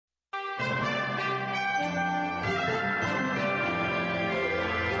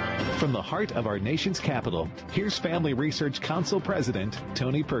From the heart of our nation's capital, here's Family Research Council President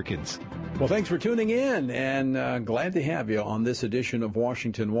Tony Perkins. Well, thanks for tuning in, and glad to have you on this edition of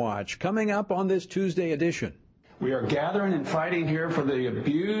Washington Watch. Coming up on this Tuesday edition. We are gathering and fighting here for the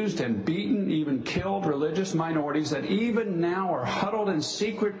abused and beaten, even killed religious minorities that even now are huddled in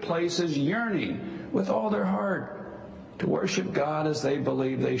secret places, yearning with all their heart to worship God as they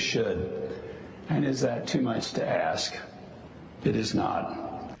believe they should. And is that too much to ask? It is not.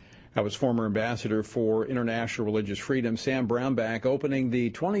 That was former Ambassador for International Religious Freedom, Sam Brownback, opening the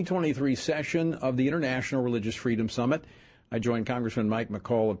 2023 session of the International Religious Freedom Summit. I joined Congressman Mike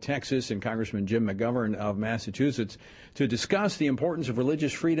McCall of Texas and Congressman Jim McGovern of Massachusetts to discuss the importance of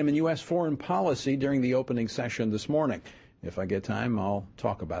religious freedom in U.S. foreign policy during the opening session this morning. If I get time, I'll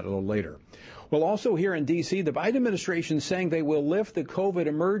talk about it a little later. Well, also here in D.C., the Biden administration is saying they will lift the COVID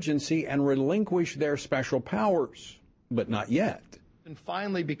emergency and relinquish their special powers, but not yet. And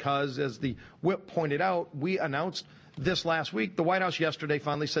finally, because as the whip pointed out, we announced this last week, the White House yesterday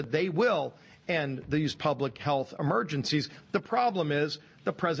finally said they will end these public health emergencies. The problem is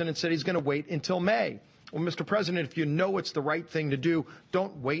the president said he's going to wait until May. Well, Mr. President, if you know it's the right thing to do,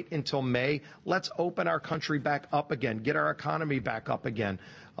 don't wait until May. Let's open our country back up again, get our economy back up again.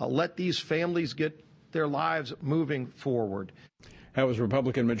 Let these families get their lives moving forward. That was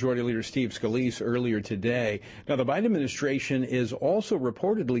Republican Majority Leader Steve Scalise earlier today. Now, the Biden administration is also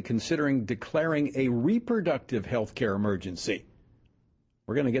reportedly considering declaring a reproductive health care emergency.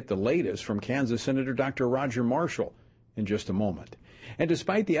 We're going to get the latest from Kansas Senator Dr. Roger Marshall in just a moment. And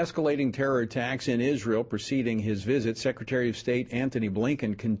despite the escalating terror attacks in Israel preceding his visit, Secretary of State Antony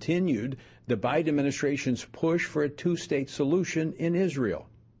Blinken continued the Biden administration's push for a two-state solution in Israel.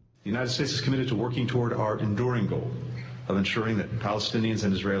 The United States is committed to working toward our enduring goal of ensuring that Palestinians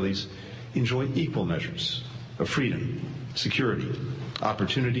and Israelis enjoy equal measures of freedom, security,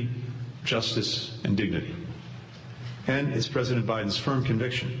 opportunity, justice, and dignity. And it's President Biden's firm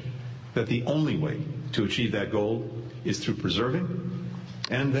conviction that the only way to achieve that goal is through preserving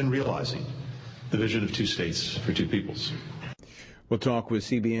and then realizing the vision of two states for two peoples. We'll talk with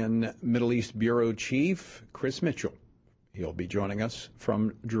CBN Middle East Bureau Chief Chris Mitchell. He'll be joining us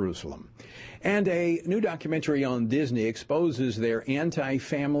from Jerusalem. And a new documentary on Disney exposes their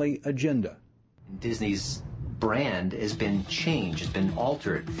anti-family agenda. Disney's brand has been changed, has been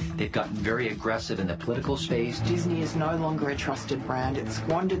altered. They've gotten very aggressive in the political space. Disney is no longer a trusted brand. It's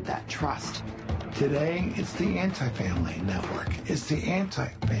squandered that trust. Today, it's the anti-family network. It's the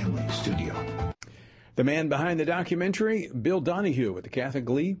anti-family studio. The man behind the documentary, Bill Donohue at the Catholic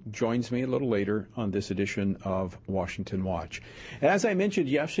League, joins me a little later on this edition of Washington Watch. As I mentioned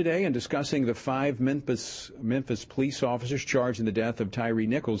yesterday in discussing the 5 Memphis police officers charged in the death of Tyre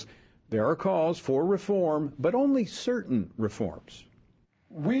Nichols, there are calls for reform, but only certain reforms.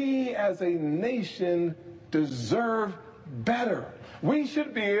 We as a nation deserve better. We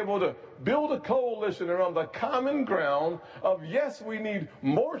should be able to build a coalition around the common ground of, yes, we need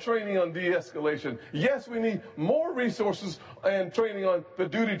more training on de-escalation. Yes, we need more resources and training on the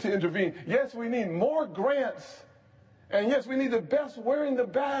duty to intervene. Yes, we need more grants. And yes, we need the best wearing the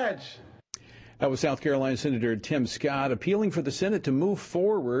badge. That was South Carolina Senator Tim Scott appealing for the Senate to move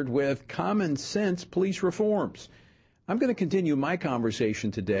forward with common sense police reforms. I'm going to continue my conversation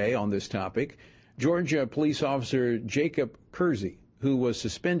today on this topic. Georgia police officer Jacob Kersey, who was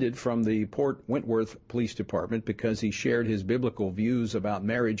suspended from the Port Wentworth Police Department because he shared his biblical views about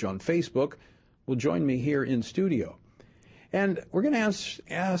marriage on Facebook, will join me here in studio. And we're going to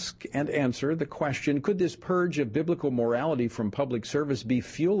ask and answer the question, could this purge of biblical morality from public service be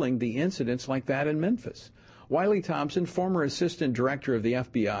fueling the incidents like that in Memphis? Wiley Thompson, former assistant director of the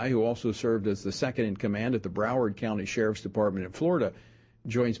FBI, who also served as the second in command at the Broward County Sheriff's Department in Florida,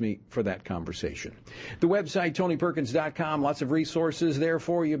 joins me for that conversation. The website, TonyPerkins.com, lots of resources there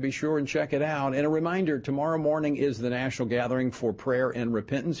for you. Be sure and check it out. And a reminder, tomorrow morning is the National Gathering for Prayer and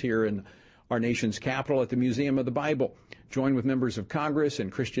Repentance here in our nation's capital at the Museum of the Bible. Join with members of Congress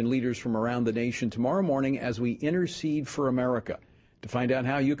and Christian leaders from around the nation tomorrow morning as we intercede for America. To find out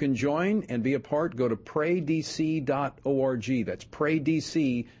how you can join and be a part, go to praydc.org. That's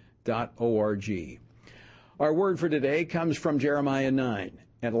praydc.org. Our word for today comes from Jeremiah 9.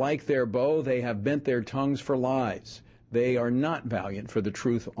 And like their bow, they have bent their tongues for lies. They are not valiant for the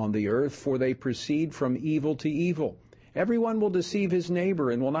truth on the earth, for they proceed from evil to evil. Everyone will deceive his neighbor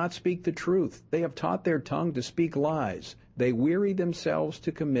and will not speak the truth. They have taught their tongue to speak lies. They weary themselves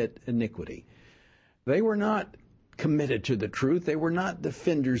to commit iniquity. They were not committed to the truth. They were not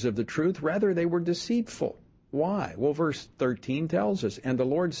defenders of the truth. Rather, they were deceitful. Why? Well, verse 13 tells us, and the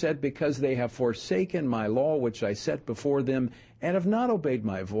Lord said, because they have forsaken my law, which I set before them, and have not obeyed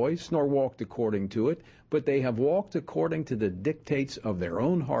my voice, nor walked according to it, but they have walked according to the dictates of their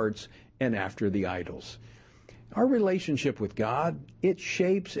own hearts and after the idols. Our relationship with God, it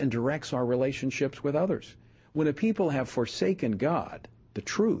shapes and directs our relationships with others. When a people have forsaken God, the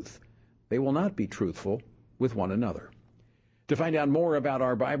truth, they will not be truthful with one another. To find out more about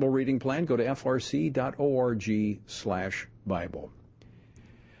our Bible reading plan, go to frc.org/Bible.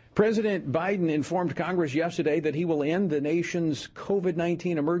 President Biden informed Congress yesterday that he will end the nation's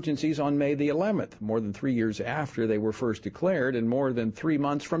COVID-19 emergencies on May the 11th, more than 3 years after they were first declared and more than 3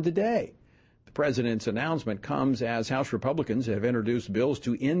 months from today. The president's announcement comes as House Republicans have introduced bills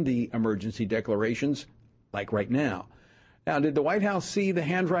to end the emergency declarations, like right now. Now, did the White House see the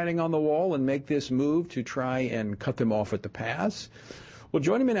handwriting on the wall and make this move to try and cut them off at the pass? Well,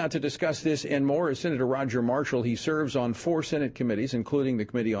 joining me now to discuss this and more is Senator Roger Marshall. He serves on 4 Senate committees, including the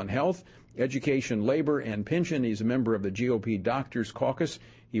Committee on Health, Education, Labor, and Pension. He's a member of the GOP Doctors Caucus.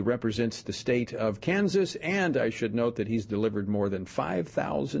 He represents the state of Kansas, and I should note that he's delivered more than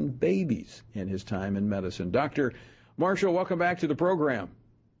 5,000 babies in his time in medicine. Dr. Marshall, welcome back to the program.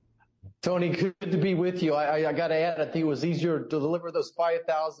 Tony, good to be with you. I got to add, I think it was easier to deliver those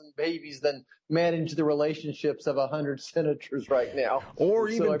 5,000 babies than manage the relationships of 100 senators right now. Or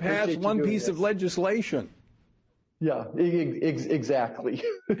even pass one piece of legislation. Yeah, exactly.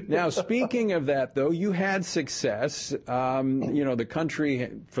 Now, speaking of that, though, you had success. The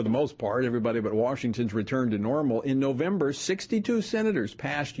country, for the most part, everybody but Washington's returned to normal. In November, 62 senators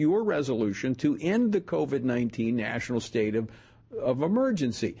passed your resolution to end the COVID-19 national state of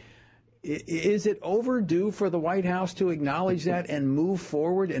emergency. Is it overdue for the White House to acknowledge that and move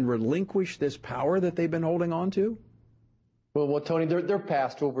forward and relinquish this power that they've been holding on to? Well, Tony, they're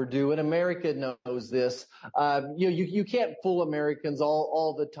past overdue, and America knows this. You can't fool Americans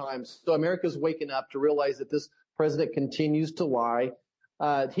all the time. So America's waking up to realize that this president continues to lie.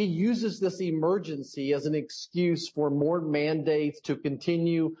 He uses this emergency as an excuse for more mandates to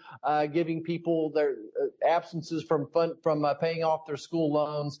continue giving people their absences from paying off their school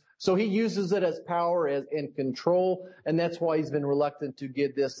loans. So he uses it as power and control, and that's why he's been reluctant to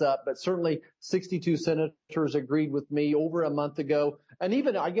give this up. But certainly 62 senators agreed with me over a month ago. And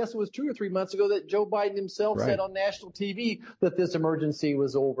even, I guess it was 2 or 3 months ago, that Joe Biden himself said on national TV that this emergency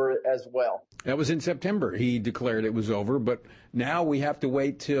was over as well. That was in September. He declared it was over, but now we have to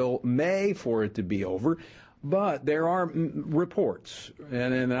wait till May for it to be over. But there are reports,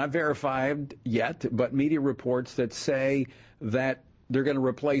 and not verified yet, but media reports that say that they're going to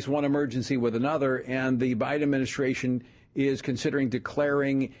replace one emergency with another, and the Biden administration is considering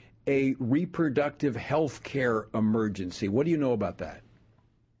declaring a reproductive health care emergency. What do you know about that?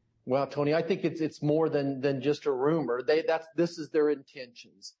 Well, Tony, I think it's more than just a rumor. This is their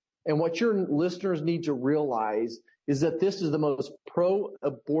intentions. And what your listeners need to realize is that this is the most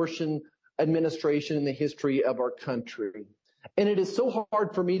pro-abortion administration in the history of our country. And it is so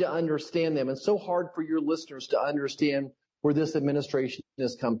hard for me to understand them and so hard for your listeners to understand where this administration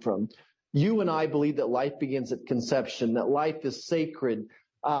has come from. You and I believe that life begins at conception, that life is sacred,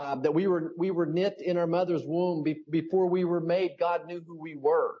 that we were knit in our mother's womb before we were made. God knew who we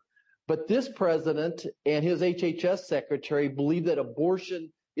were. But this president and his HHS secretary believe that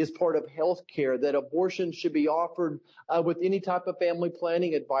abortion is part of health care, that abortion should be offered with any type of family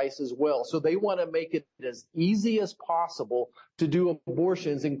planning advice as well. So they want to make it as easy as possible to do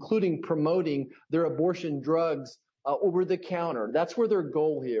abortions, including promoting their abortion drugs over the counter. That's where their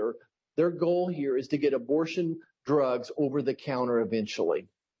goal here. Their goal here is to get abortion drugs over the counter eventually.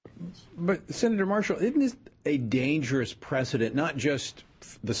 But Senator Marshall, isn't this a dangerous precedent, not just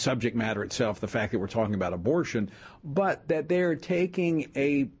the subject matter itself, the fact that we're talking about abortion, but that they're taking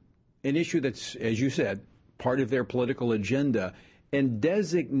an issue that's, as you said, part of their political agenda and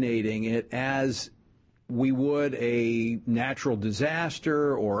designating it as we would a natural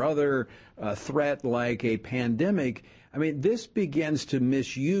disaster or other threat like a pandemic? I mean, this begins to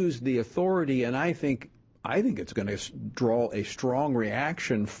misuse the authority, and I think it's going to draw a strong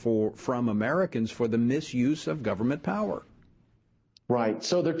reaction from Americans for the misuse of government power. Right.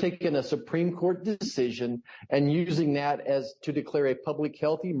 So they're taking a Supreme Court decision and using that as to declare a public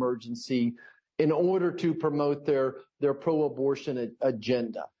health emergency in order to promote their pro-abortion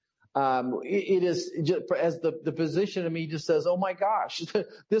agenda. It is just, as the physician in me just says, oh my gosh,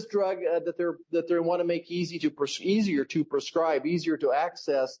 this drug that they want to make easier to prescribe, easier to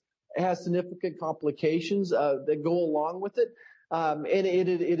access, has significant complications that go along with it, and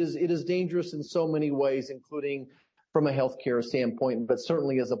it is dangerous in so many ways, including from a healthcare standpoint, but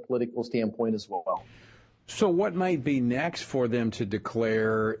certainly as a political standpoint as well. So what might be next for them to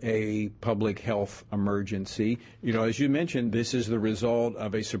declare a public health emergency? You know, as you mentioned, this is the result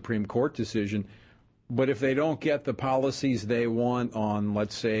of a Supreme Court decision. But if they don't get the policies they want on,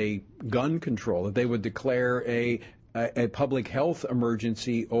 let's say, gun control, if they would declare a public health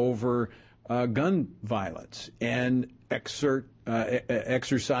emergency over gun violence and exercise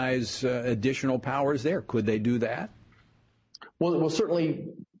additional powers there, could they do that? Well, certainly,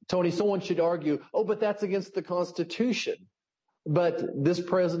 Tony, someone should argue, but that's against the Constitution. But this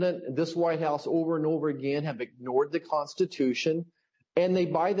president, this White House over and over again have ignored the Constitution. And they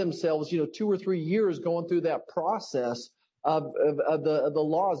buy themselves, 2 or 3 years going through that process of the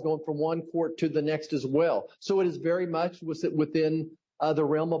laws going from one court to the next as well. So it is very much within the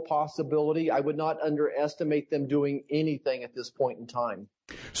realm of possibility. I would not underestimate them doing anything at this point in time.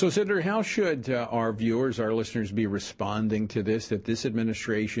 So, Senator, how should our viewers, our listeners, be responding to this, that this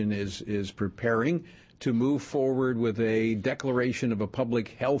administration is preparing to move forward with a declaration of a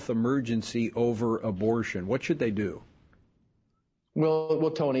public health emergency over abortion? What should they do? Well,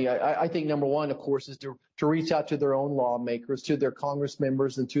 Tony, I think number one, of course, is to reach out to their own lawmakers, to their Congress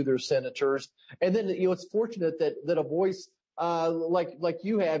members, and to their senators. And then, it's fortunate that a voice like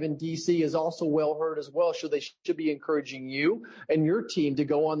you have in D.C. is also well heard as well. So they should be encouraging you and your team to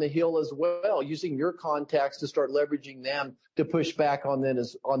go on the Hill as well, using your contacts to start leveraging them to push back on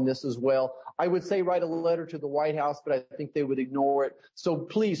this as well. I would say write a letter to the White House, but I think they would ignore it. So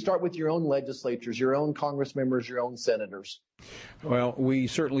please start with your own legislatures, your own Congress members, your own senators. Well, we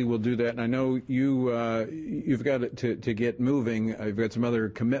certainly will do that. And I know you've got to get moving. You've got some other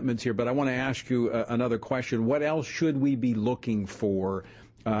commitments here, but I want to ask you another question. What else should we be looking for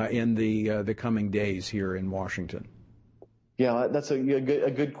in the coming days here in Washington? Yeah, that's a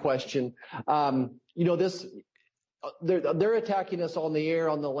good question. They're attacking us on the air,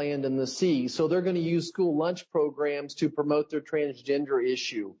 on the land, and the sea. So they're going to use school lunch programs to promote their transgender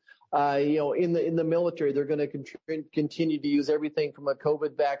issue. In the military, they're going to continue to use everything from a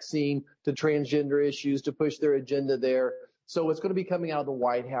COVID vaccine to transgender issues to push their agenda there. So it's going to be coming out of the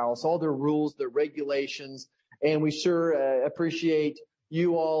White House, all their rules, their regulations, and we sure appreciate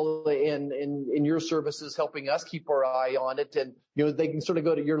you all and your services helping us keep our eye on it. And, they can sort of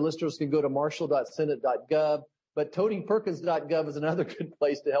your listeners can go to marshall.senate.gov. But TonyPerkins.gov is another good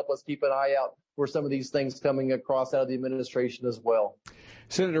place to help us keep an eye out for some of these things coming across out of the administration as well.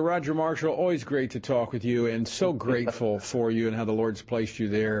 Senator Roger Marshall, always great to talk with you, and so grateful for you and how the Lord's placed you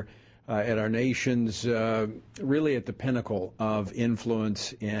there at our nation's, really at the pinnacle of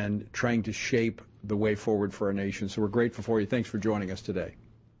influence and trying to shape the way forward for our nation. So we're grateful for you. Thanks for joining us today.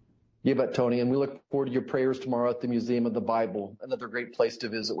 You bet, Tony, and we look forward to your prayers tomorrow at the Museum of the Bible, another great place to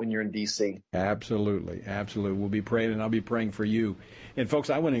visit when you're in D.C. Absolutely, absolutely. We'll be praying, and I'll be praying for you. And, folks,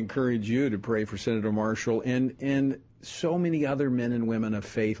 I want to encourage you to pray for Senator Marshall and so many other men and women of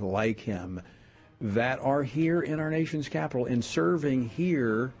faith like him that are here in our nation's capital and serving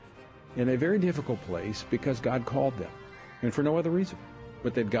here in a very difficult place because God called them, and for no other reason,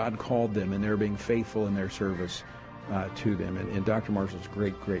 but that God called them, and they're being faithful in their service to them. And Dr. Marshall's a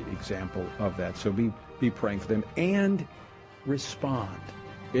great example of that. So be praying for them and respond.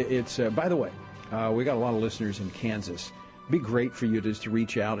 It's by the way, we got a lot of listeners in Kansas. It'd be great for you just to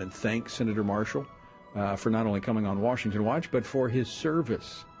reach out and thank Senator Marshall for not only coming on Washington Watch, but for his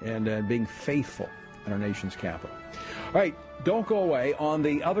service and being faithful in our nation's capital. All right, don't go away. On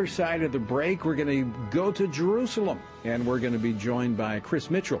the other side of the break, we're going to go to Jerusalem, and we're going to be joined by Chris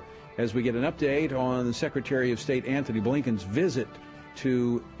Mitchell as we get an update on the Secretary of State Antony Blinken's visit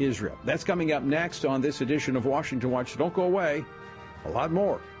to Israel. That's coming up next on this edition of Washington Watch. So don't go away. A lot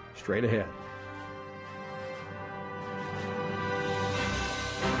more straight ahead.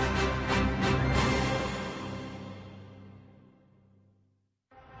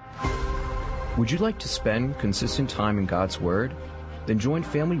 Would you like to spend consistent time in God's Word? Then join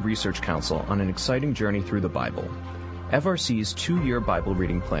Family Research Council on an exciting journey through the Bible. FRC's 2-year Bible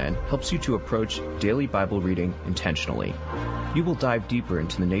reading plan helps you to approach daily Bible reading intentionally. You will dive deeper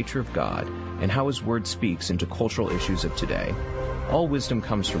into the nature of God and how His Word speaks into cultural issues of today. All wisdom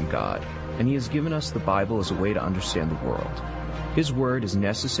comes from God, and He has given us the Bible as a way to understand the world. His Word is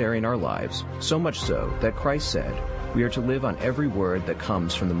necessary in our lives, so much so that Christ said, we are to live on every word that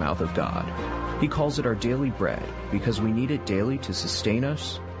comes from the mouth of God. He calls it our daily bread because we need it daily to sustain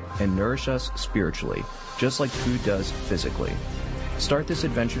us and nourish us spiritually, just like food does physically. Start this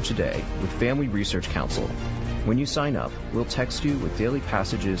adventure today with Family Research Council. When you sign up, we'll text you with daily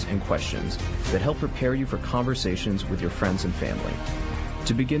passages and questions that help prepare you for conversations with your friends and family.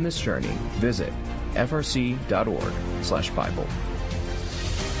 To begin this journey, visit frc.org/Bible.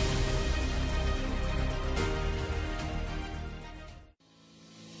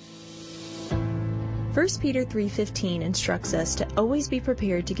 1 Peter 3:15 instructs us to always be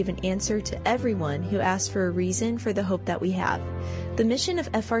prepared to give an answer to everyone who asks for a reason for the hope that we have. The mission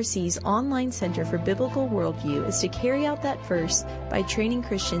of FRC's online Center for Biblical Worldview is to carry out that verse by training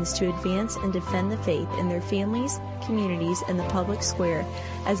Christians to advance and defend the faith in their families, communities, and the public square,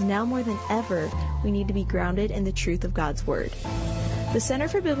 as now more than ever, we need to be grounded in the truth of God's Word. The Center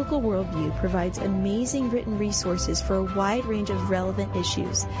for Biblical Worldview provides amazing written resources for a wide range of relevant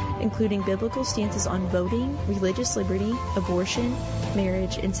issues, including biblical stances on voting, religious liberty, abortion,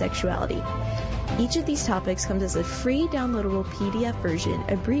 marriage, and sexuality. Each of these topics comes as a free downloadable PDF version,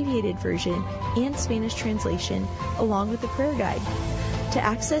 abbreviated version, and Spanish translation, along with the prayer guide. To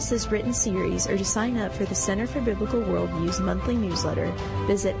access this written series or to sign up for the Center for Biblical Worldview's monthly newsletter,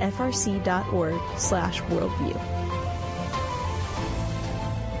 visit frc.org/worldview.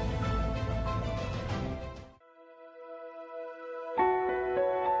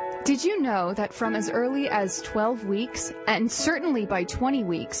 Did you know that from as early as 12 weeks, and certainly by 20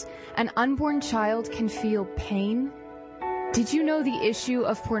 weeks, an unborn child can feel pain? Did you know the issue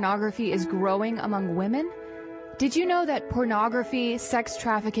of pornography is growing among women? Did you know that pornography, sex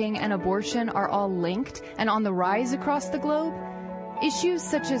trafficking, and abortion are all linked and on the rise across the globe? Issues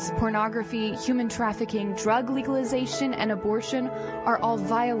such as pornography, human trafficking, drug legalization, and abortion are all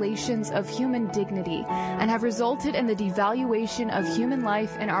violations of human dignity and have resulted in the devaluation of human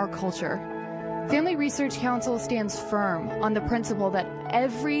life in our culture. Family Research Council stands firm on the principle that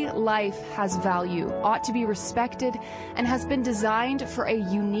every life has value, ought to be respected, and has been designed for a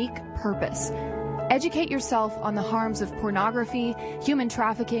unique purpose. Educate yourself on the harms of pornography, human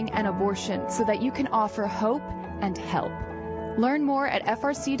trafficking, and abortion so that you can offer hope and help. Learn more at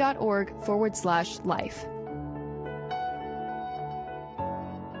frc.org/life.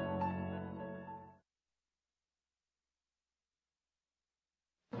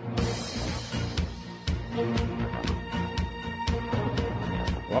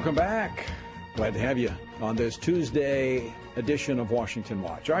 Welcome back. Glad to have you on this Tuesday edition of Washington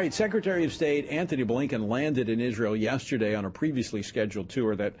Watch. All right, Secretary of State Antony Blinken landed in Israel yesterday on a previously scheduled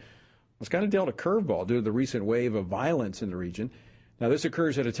tour that was kind of dealt a curveball due to the recent wave of violence in the region. Now, this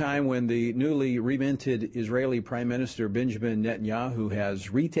occurs at a time when the newly reminted Israeli Prime Minister Benjamin Netanyahu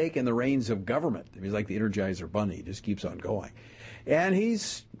has retaken the reins of government. He's like the Energizer Bunny, he just keeps on going. And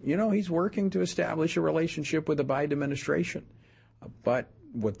he's working to establish a relationship with the Biden administration. But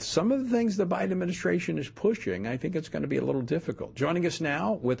with some of the things the Biden administration is pushing, I think it's going to be a little difficult. Joining us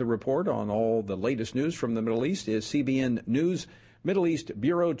now with a report on all the latest news from the Middle East is CBN News Middle East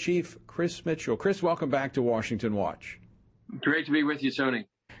Bureau Chief Chris Mitchell. Chris, welcome back to Washington Watch. Great to be with you, Tony.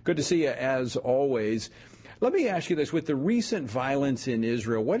 Good to see you, as always. Let me ask you this. With the recent violence in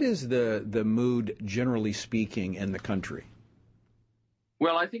Israel, what is the mood, generally speaking, in the country?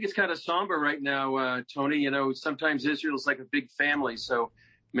 Well, I think it's kind of somber right now, Tony. You know, sometimes Israel's like a big family, so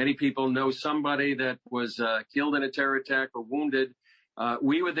many people know somebody that was killed in a terror attack or wounded.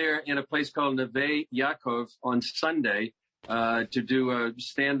 We were there in a place called Neve Yaakov on Sunday to do a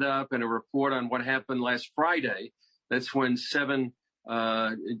stand-up and a report on what happened last Friday. That's when 7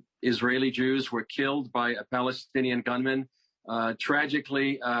 Israeli Jews were killed by a Palestinian gunman.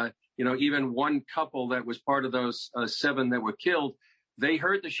 Tragically, even one couple that was part of those 7 that were killed, they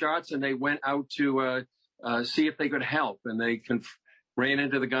heard the shots and they went out to see if they could help. And they ran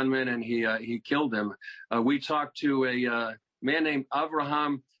into the gunman and he killed them. We talked to a man named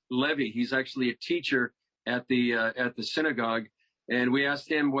Avraham Levy. He's actually a teacher at the synagogue, and we asked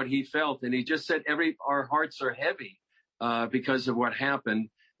him what he felt, and he just said our hearts are heavy because of what happened.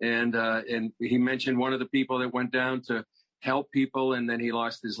 And he mentioned one of the people that went down to help people, and then he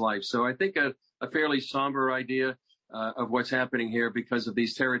lost his life. So I think a fairly somber idea of what's happening here because of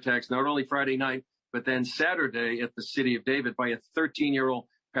these terror attacks, not only Friday night, but then Saturday at the city of David by a 13-year-old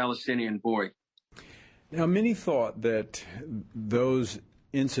Palestinian boy. Now, many thought that those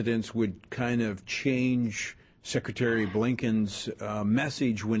incidents would kind of change Secretary Blinken's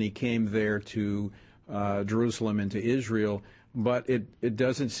message when he came there to Jerusalem and to Israel, but it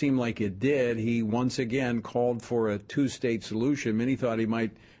doesn't seem like it did. He once again called for a two-state solution. Many thought he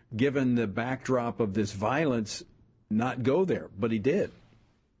might, given the backdrop of this violence, not go there, but he did.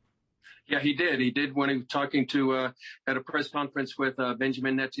 Yeah, he did. He did when he was talking to at a press conference with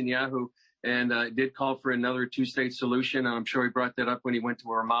Benjamin Netanyahu, and did call for another two-state solution. And I'm sure he brought that up when he went to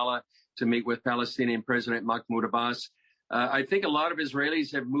Ramallah to meet with Palestinian President Mahmoud Abbas. I think a lot of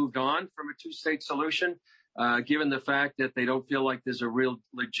Israelis have moved on from a two-state solution, given the fact that they don't feel like there's a real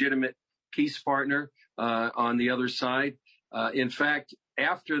legitimate peace partner on the other side. In fact,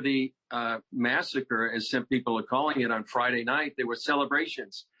 after the massacre, as some people are calling it, on Friday night, there were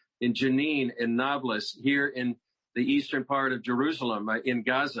celebrations in Jenin, in Nablus, here in the eastern part of Jerusalem, in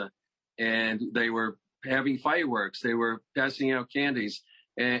Gaza. And they were having fireworks. They were passing out candies.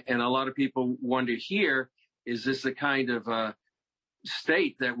 And a lot of people wonder here, is this the kind of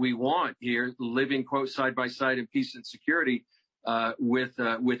state that we want here, living, quote, side by side in peace and security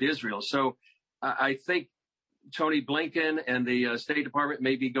with Israel? So I think Tony Blinken and the State Department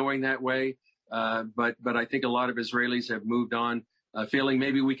may be going that way, but I think a lot of Israelis have moved on, feeling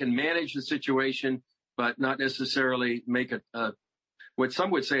maybe we can manage the situation, but not necessarily make it what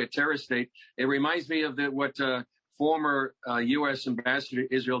some would say a terrorist state. It reminds me of what former U.S. Ambassador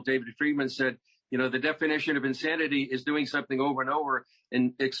to Israel, David Friedman, said. You know, the definition of insanity is doing something over and over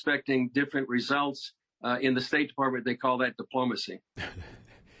and expecting different results. In the State Department, they call that diplomacy.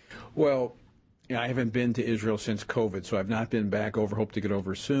 Well, I haven't been to Israel since COVID, so I've not been back over. Hope to get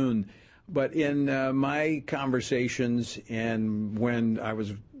over soon. But in my conversations and when I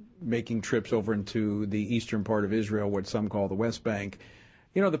was making trips over into the eastern part of Israel, what some call the West Bank,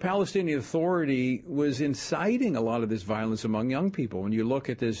 you know, the Palestinian Authority was inciting a lot of this violence among young people. When you look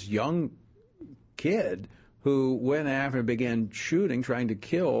at this young kid who went after and began shooting, trying to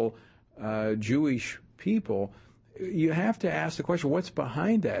kill Jewish people, you have to ask the question, what's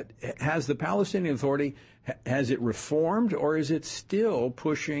behind that? Has the Palestinian Authority, has it reformed, or is it still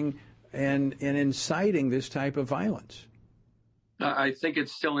pushing and inciting this type of violence? I think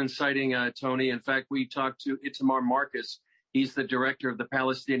it's still inciting, Tony. In fact, we talked to Itamar Marcus. He's the director of the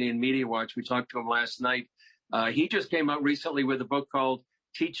Palestinian Media Watch. We talked to him last night. He just came out recently with a book called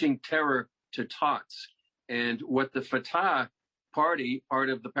Teaching Terror to Tots. And what the Fatah party, part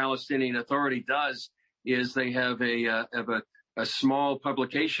of the Palestinian Authority, does is they have a small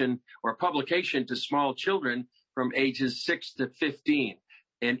publication or publication to small children from ages 6 to 15.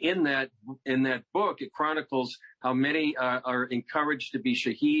 And in that book, it chronicles how many are encouraged to be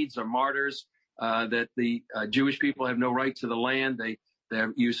shaheeds or martyrs, that the Jewish people have no right to the land.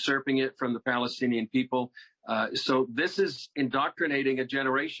 They're usurping it from the Palestinian people. So this is indoctrinating a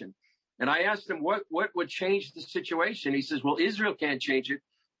generation. And I asked him what would change the situation. He says, well, Israel can't change it,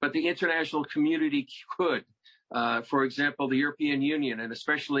 but the international community could. For example, the European Union and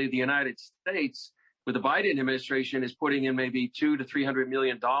especially the United States, with the Biden administration, is putting in maybe $200 to $300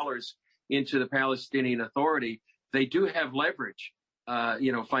 million into the Palestinian Authority. They do have leverage,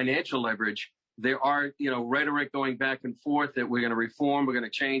 financial leverage. There are, rhetoric going back and forth that we're going to reform, we're going to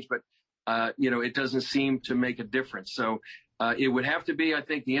change, but, it doesn't seem to make a difference. So it would have to be, I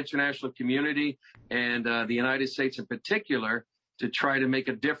think, the international community and the United States in particular to try to make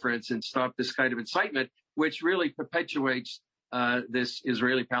a difference and stop this kind of incitement, which really perpetuates this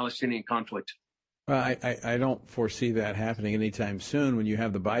Israeli-Palestinian conflict. I don't foresee that happening anytime soon when you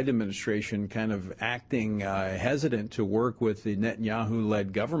have the Biden administration kind of acting hesitant to work with the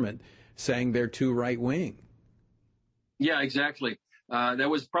Netanyahu-led government, saying they're too right-wing. Yeah, exactly. That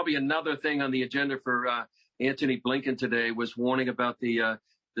was probably another thing on the agenda for Antony Blinken today, was warning about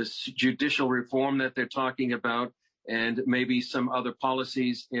this judicial reform that they're talking about and maybe some other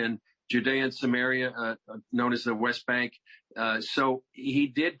policies in Judea and Samaria, known as the West Bank. So he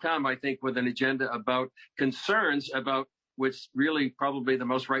did come, I think, with an agenda about concerns about what's really probably the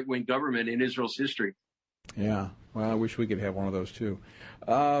most right-wing government in Israel's history. Yeah, well, I wish we could have one of those, too.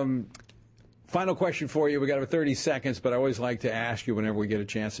 Final question for you. We got about 30 seconds, but I always like to ask you whenever we get a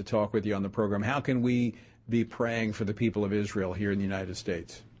chance to talk with you on the program, how can we be praying for the people of Israel here in the United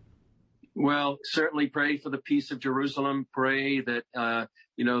States? Well, certainly pray for the peace of Jerusalem. Pray that,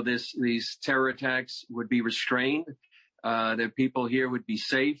 these terror attacks would be restrained, that people here would be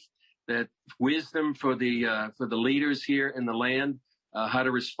safe, that wisdom for the leaders here in the land, how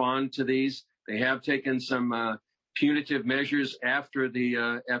to respond to these. They have taken some punitive measures after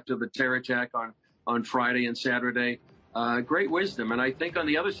the terror attack on Friday and Saturday. Great wisdom. And I think on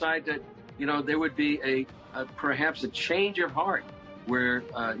the other side that, there would be perhaps a change of heart where,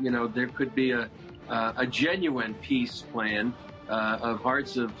 there could be a genuine peace plan of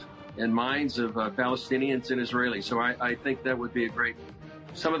hearts and minds of Palestinians and Israelis. So I think that would be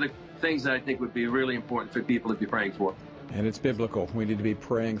some of the things that I think would be really important for people to be praying for. And it's biblical. We need to be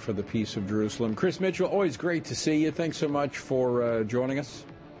praying for the peace of Jerusalem. Chris Mitchell, always great to see you. Thanks so much for joining us.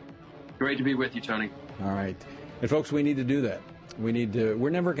 Great to be with you, Tony. All right. And folks, we need to do that. We're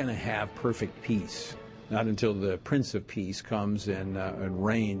never going to have perfect peace, not until the Prince of Peace comes and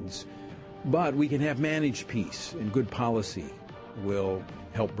reigns. But we can have managed peace, and good policy will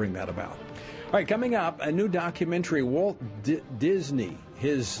help bring that about. All right, coming up, a new documentary, Walt Disney,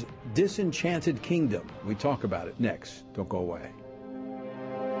 his Disenchanted Kingdom. We talk about it next. Don't go away.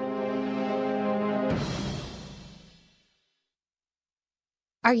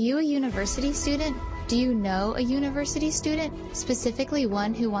 Are you a university student? Do you know a university student, specifically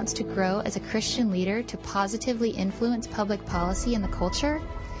one who wants to grow as a Christian leader to positively influence public policy and the culture?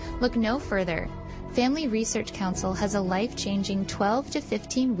 Look no further. Family Research Council has a life-changing 12 to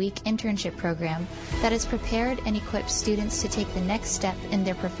 15-week internship program that has prepared and equipped students to take the next step in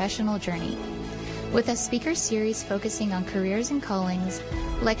their professional journey. With a speaker series focusing on careers and callings,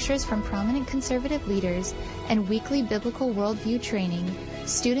 lectures from prominent conservative leaders, and weekly biblical worldview training,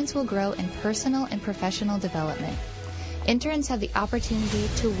 students will grow in personal and professional development. Interns have the opportunity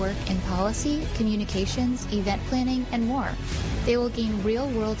to work in policy, communications, event planning, and more. They will gain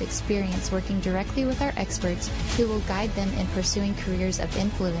real-world experience working directly with our experts who will guide them in pursuing careers of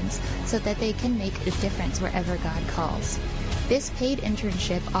influence so that they can make a difference wherever God calls. This paid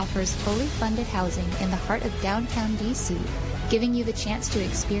internship offers fully funded housing in the heart of downtown D.C., giving you the chance to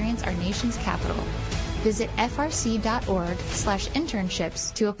experience our nation's capital. Visit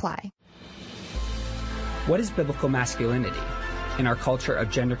frc.org/internships to apply. What is biblical masculinity? In our culture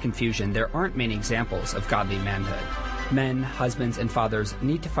of gender confusion, there aren't many examples of godly manhood. Men, husbands, and fathers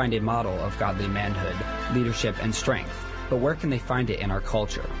need to find a model of godly manhood, leadership, and strength. But where can they find it in our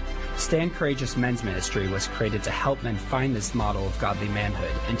culture? Stand Courageous Men's Ministry was created to help men find this model of godly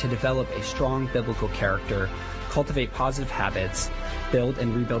manhood and to develop a strong biblical character, cultivate positive habits, build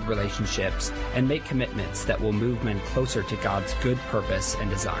and rebuild relationships, and make commitments that will move men closer to God's good purpose and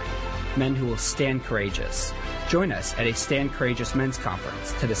design. Men who will stand courageous. Join us at a Stand Courageous Men's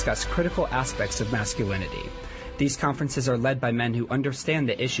Conference to discuss critical aspects of masculinity. These conferences are led by men who understand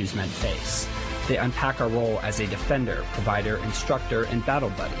the issues men face. They unpack our role as a defender, provider, instructor, and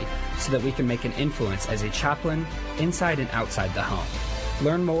battle buddy so that we can make an influence as a chaplain inside and outside the home.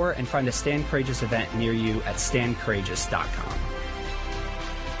 Learn more and find a Stand Courageous event near you at standcourageous.com.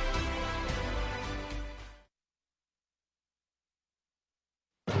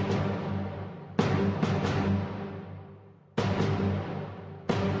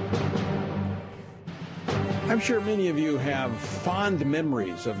 I'm sure many of you have fond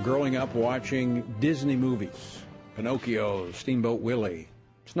memories of growing up watching Disney movies. Pinocchio, Steamboat Willie,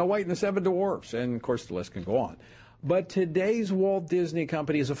 Snow White and the Seven Dwarfs, and of course the list can go on. But today's Walt Disney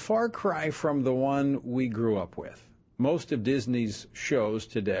Company is a far cry from the one we grew up with. Most of Disney's shows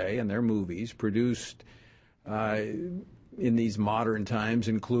today and their movies produced in these modern times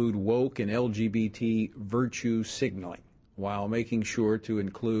include woke and LGBT virtue signaling, while making sure to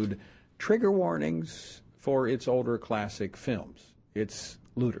include trigger warnings for its older classic films. It's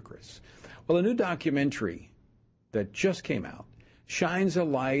ludicrous. Well, a new documentary that just came out shines a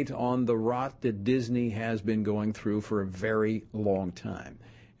light on the rot that Disney has been going through for a very long time.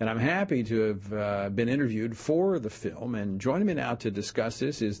 And I'm happy to have been interviewed for the film. And joining me now to discuss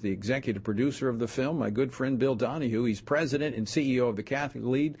this is the executive producer of the film, my good friend Bill Donohue. He's president and CEO of the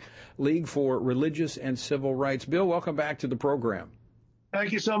Catholic League for Religious and Civil Rights. Bill, welcome back to the program.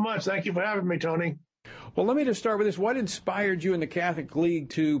 Thank you so much. Thank you for having me, Tony. Well, let me just start with this. What inspired you in the Catholic League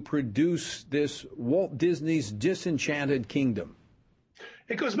to produce this Walt Disney's Disenchanted Kingdom?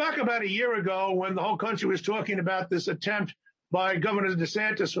 It goes back about a year ago when the whole country was talking about this attempt by Governor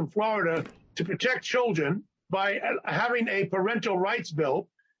DeSantis from Florida to protect children by having a parental rights bill,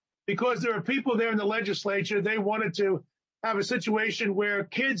 because there are people there in the legislature, they wanted to have a situation where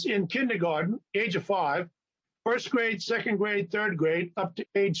kids in kindergarten, age of 5, first grade, second grade, third grade, up to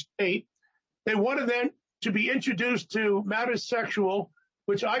age 8, they wanted them to be introduced to matters sexual,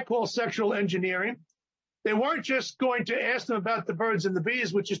 which I call sexual engineering. They weren't just going to ask them about the birds and the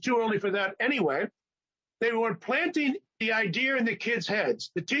bees, which is too early for that anyway. They were planting the idea in the kids' heads.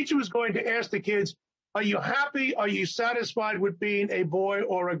 The teacher was going to ask the kids, are you happy? Are you satisfied with being a boy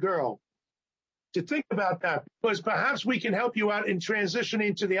or a girl? To think about that, because perhaps we can help you out in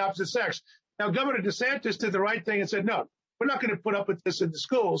transitioning to the opposite sex. Now, Governor DeSantis did the right thing and said, no, we're not going to put up with this in the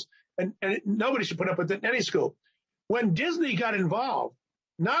schools, and nobody should put up with it in any school. When Disney got involved,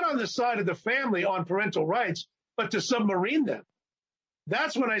 not on the side of the family on parental rights, but to submarine them,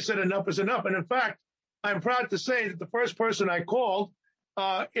 that's when I said enough is enough. And in fact, I'm proud to say that the first person I called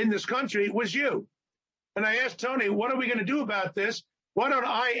in this country was you. And I asked Tony, what are we going to do about this? Why don't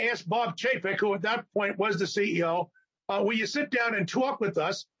I ask Bob Chapek, who at that point was the CEO, will you sit down and talk with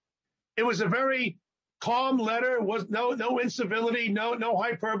us? It was a very calm letter, was no incivility, no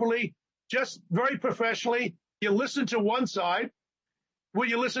hyperbole, just very professionally. You listen to one side. Will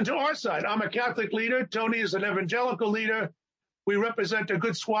you listen to our side? I'm a Catholic leader. Tony is an evangelical leader. We represent a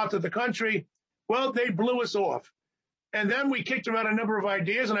good swath of the country. Well, they blew us off. And then we kicked around a number of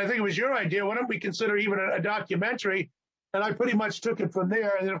ideas, and I think it was your idea. Why don't we consider even a documentary? And I pretty much took it from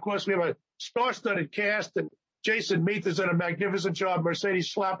there. And then, of course, we have a star-studded cast, and Jason Meath has done a magnificent job.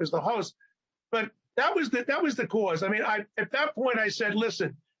 Mercedes Schlapp is the host. But that was the cause. I mean, at that point, I said,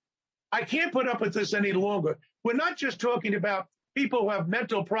 listen, I can't put up with this any longer. We're not just talking about people who have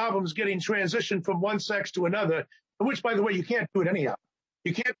mental problems getting transitioned from one sex to another, which, by the way, you can't do it anyhow.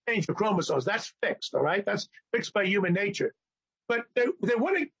 You can't change your chromosomes. That's fixed, all right? That's fixed by human nature. But they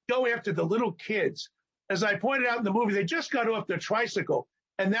want to go after the little kids. As I pointed out in the movie, they just got off their tricycle,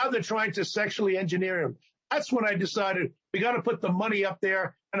 and now they're trying to sexually engineer them. That's when I decided we got to put the money up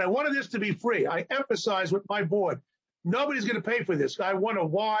there, and I wanted this to be free. I emphasize with my board, nobody's going to pay for this. I want a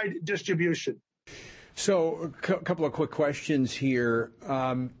wide distribution. So a couple of quick questions here.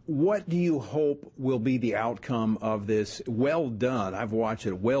 What do you hope will be the outcome of this well done, I've watched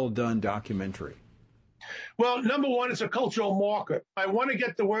it, well done documentary? Well, number one, it's a cultural marker. I want to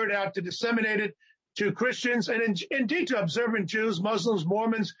get the word out to disseminate it to Christians and indeed to observant Jews, Muslims,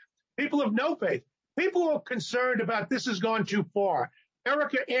 Mormons, people of no faith. People who are concerned about this has gone too far.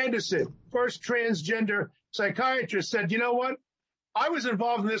 Erica Anderson, first transgender psychiatrist, said, you know what? I was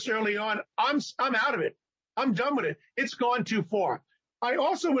involved in this early on. I'm out of it. I'm done with it. It's gone too far. I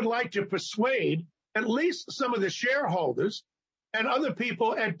also would like to persuade at least some of the shareholders and other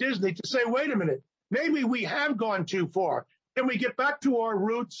people at Disney to say, wait a minute, maybe we have gone too far. Can we get back to our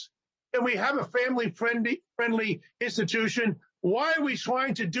roots? Can we have a family-friendly institution? Why are we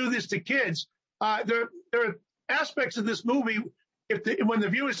trying to do this to kids? There are aspects of this movie, when the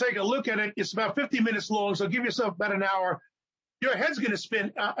viewers take a look at it, it's about 50 minutes long, so give yourself about an hour. Your head's going to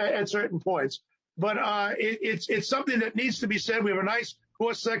spin at certain points. But it's something that needs to be said. We have a nice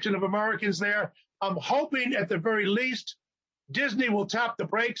cross-section of Americans there. I'm hoping at the very least Disney will tap the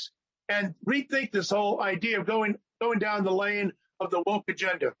brakes and rethink this whole idea of going down the lane of the woke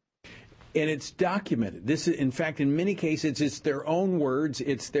agenda. And it's documented. This is, in fact, in many cases, it's their own words.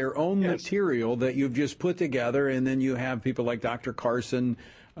 It's their own material that you've just put together. And then you have people like Dr. Carson,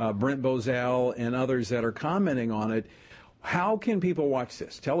 Brent Bozell, and others that are commenting on it. How can people watch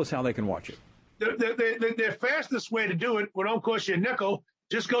this? Tell us how they can watch it. The fastest way to do it, what don't cost you a nickel,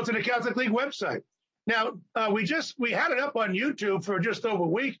 just go to the Catholic League website. Now, we had it up on YouTube for just over a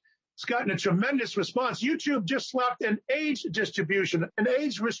week. It's gotten a tremendous response. YouTube just slapped an age distribution, an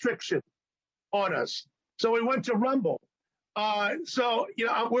age restriction on us. So we went to Rumble.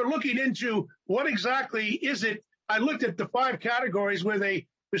 We're looking into what exactly is it. I looked at the 5 categories where they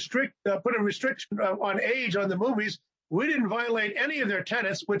put a restriction on age on the movies. We didn't violate any of their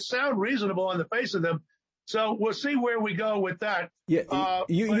tenets, which sound reasonable on the face of them. So we'll see where we go with that. Yeah,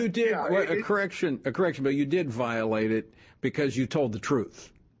 you did a correction, but you did violate it because you told the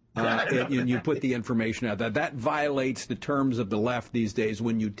truth. And you put the information out there. That violates the terms of the left these days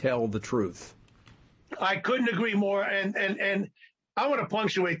when you tell the truth. I couldn't agree more, and I want to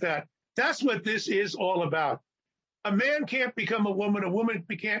punctuate that. That's what this is all about. A man can't become a woman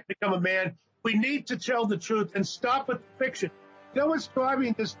can't become a man. We need to tell the truth and stop with fiction. You know what's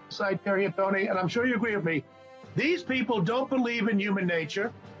driving this idea, Tony, and I'm sure you agree with me. These people don't believe in human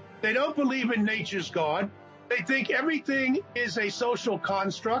nature. They don't believe in nature's God. They think everything is a social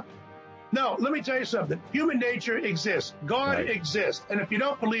construct. No, let me tell you something. Human nature exists. God exists. And if you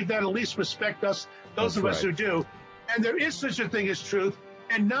don't believe that, at least respect us, those of us who do. And there is such a thing as truth.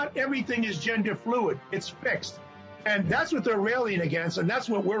 And not everything is gender fluid. It's fixed. And that's what they're railing against. And that's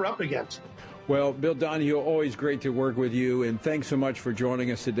what we're up against. Well, Bill Donohue, always great to work with you. And thanks so much for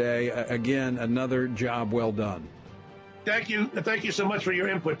joining us today. Again, another job well done. Thank you. Thank you so much for your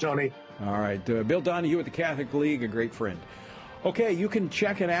input, Tony. All right. Bill Donohue at the Catholic League, a great friend. Okay, you can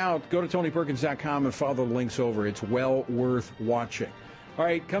check it out. Go to TonyPerkins.com and follow the links over. It's well worth watching. All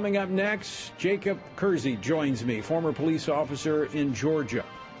right, coming up next, Jacob Kersey joins me, former police officer in Georgia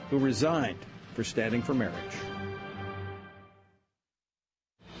who resigned for standing for marriage.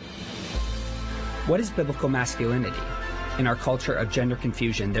 What is biblical masculinity? In our culture of gender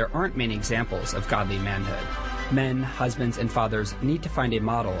confusion, there aren't many examples of godly manhood. Men, husbands, and fathers need to find a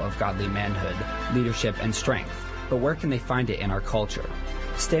model of godly manhood, leadership, and strength. But where can they find it in our culture?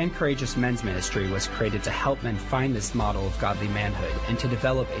 Stand Courageous Men's Ministry was created to help men find this model of godly manhood and to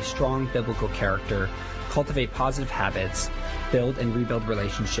develop a strong biblical character, cultivate positive habits, build and rebuild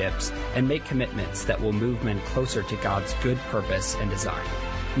relationships, and make commitments that will move men closer to God's good purpose and design.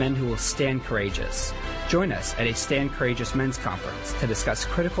 Men who will stand courageous. Join us at a Stand Courageous Men's Conference to discuss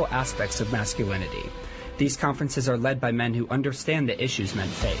critical aspects of masculinity. These conferences are led by men who understand the issues men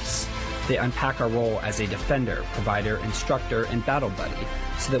face. They unpack our role as a defender, provider, instructor, and battle buddy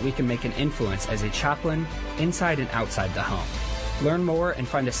so that we can make an influence as a chaplain inside and outside the home. Learn more and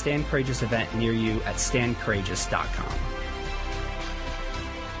find a Stand Courageous event near you at standcourageous.com.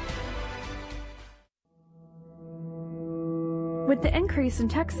 With the increase in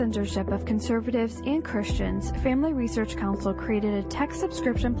tech censorship of conservatives and Christians, Family Research Council created a tech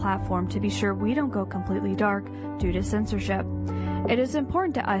subscription platform to be sure we don't go completely dark due to censorship. It is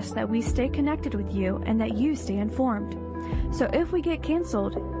important to us that we stay connected with you and that you stay informed. So if we get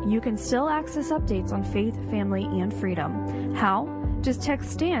canceled, you can still access updates on faith, family, and freedom. How? Just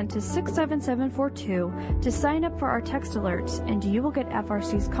text STAND to 67742 to sign up for our text alerts, and you will get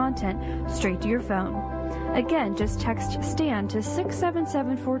FRC's content straight to your phone. Again, just text STAND to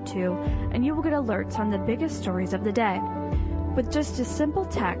 67742 and you will get alerts on the biggest stories of the day. With just a simple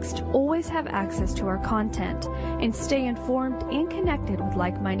text, always have access to our content and stay informed and connected with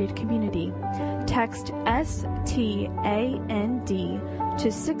like-minded community. Text STAND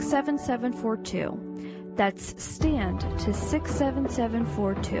to 67742. That's STAND to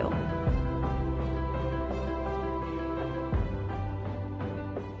 67742.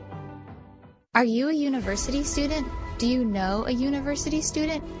 Are you a university student? Do you know a university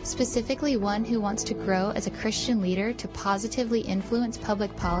student, specifically one who wants to grow as a Christian leader to positively influence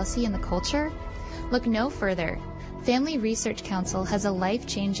public policy and the culture? Look no further. Family Research Council has a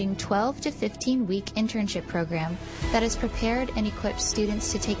life-changing 12 to 15-week internship program that has prepared and equipped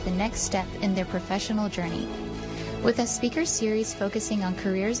students to take the next step in their professional journey. With a speaker series focusing on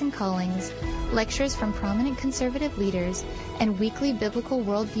careers and callings, lectures from prominent conservative leaders, and weekly biblical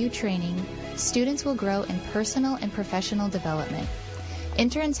worldview training, students will grow in personal and professional development.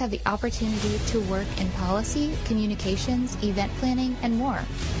 Interns have the opportunity to work in policy, communications, event planning, and more.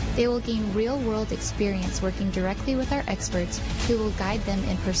 They will gain real-world experience working directly with our experts who will guide them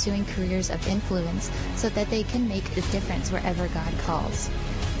in pursuing careers of influence so that they can make a difference wherever God calls.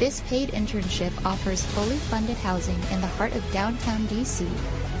 This paid internship offers fully funded housing in the heart of downtown D.C.,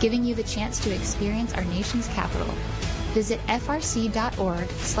 giving you the chance to experience our nation's capital. Visit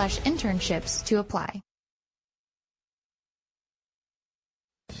frc.org/internships to apply.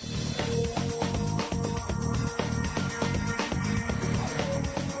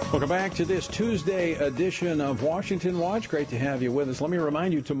 Welcome back to this Tuesday edition of Washington Watch. Great to have you with us. Let me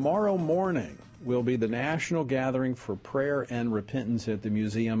remind you, tomorrow morning will be the National Gathering for Prayer and Repentance at the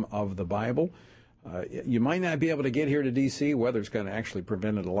Museum of the Bible. You might not be able to get here to D.C. Weather's kind of actually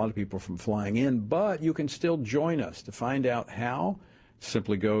prevented a lot of people from flying in, but you can still join us. To find out how,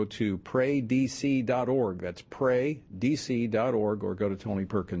 simply go to praydc.org. That's praydc.org, or go to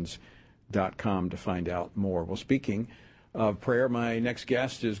tonyperkins.com to find out more. Well, speaking of prayer, my next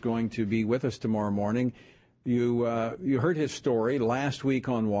guest is going to be with us tomorrow morning. You heard his story last week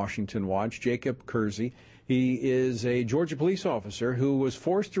on Washington Watch. Jacob Kersey. He is a Georgia police officer who was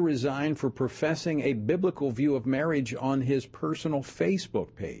forced to resign for professing a biblical view of marriage on his personal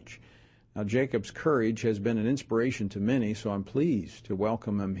Facebook page. Now, Jacob's courage has been an inspiration to many, so I'm pleased to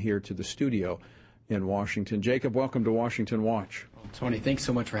welcome him here to the studio in Washington. Jacob, welcome to Washington Watch. Well, Tony, thanks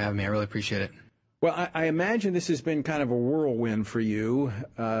so much for having me. I really appreciate it. Well, I imagine this has been kind of a whirlwind for you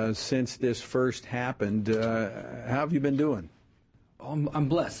since this first happened. How have you been doing? I'm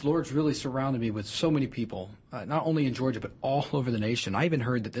blessed. Lord's really surrounded me with so many people, not only in Georgia, but all over the nation. I even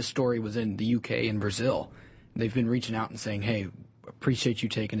heard that this story was in the UK and Brazil. They've been reaching out and saying, hey, appreciate you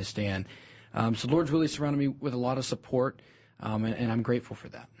taking a stand. So Lord's really surrounded me with a lot of support, and I'm grateful for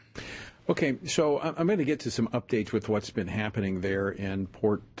that. Okay, so I'm going to get to some updates with what's been happening there in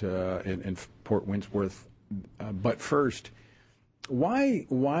Port Wentworth. But first, why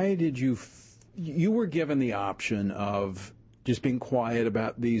did you were given the option of just being quiet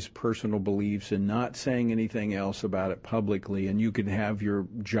about these personal beliefs and not saying anything else about it publicly, and you could have your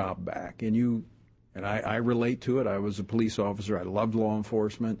job back. And I relate to it. I was a police officer. I loved law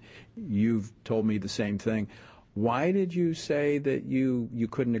enforcement. You've told me the same thing. Why did you say that you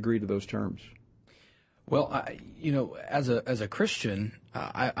couldn't agree to those terms? Well, as a Christian,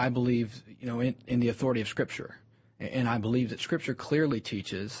 I believe, in the authority of Scripture. And I believe that Scripture clearly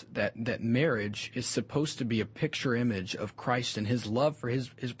teaches that marriage is supposed to be a picture image of Christ and his love for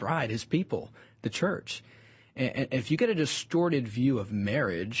his bride, his people, the church. And if you get a distorted view of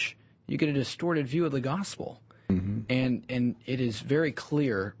marriage, you get a distorted view of the gospel. Mm-hmm. And it is very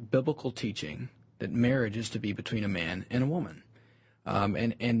clear biblical teaching that marriage is to be between a man and a woman.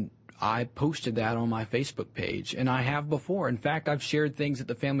 And I posted that on my Facebook page, and I have before. In fact, I've shared things that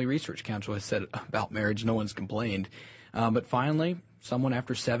the Family Research Council has said about marriage. No one's complained. But finally, someone,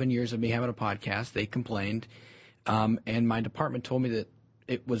 after 7 years of me having a podcast, they complained. And my department told me that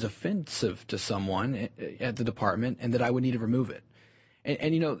it was offensive to someone at the department and that I would need to remove it.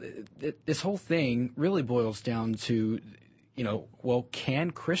 And this whole thing really boils down to, well,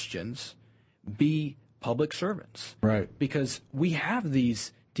 can Christians be public servants? Right. Because we have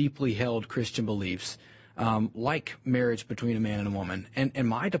these deeply held Christian beliefs like marriage between a man and a woman. And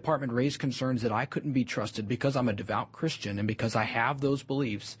my department raised concerns that I couldn't be trusted because I'm a devout Christian and because I have those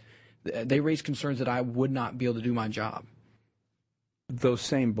beliefs. They raised concerns that I would not be able to do my job. Those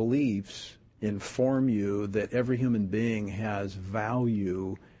same beliefs inform you that every human being has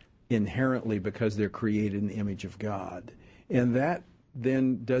value inherently because they're created in the image of God. And that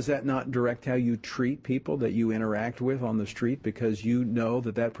then, does that not direct how you treat people that you interact with on the street, because you know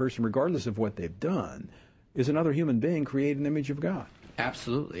that that person, regardless of what they've done, is another human being created in the image of God?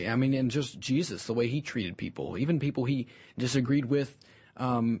 Absolutely. I mean, and just Jesus, the way he treated people, even people he disagreed with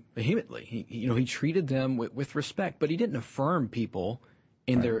vehemently. He treated them with respect, but he didn't affirm people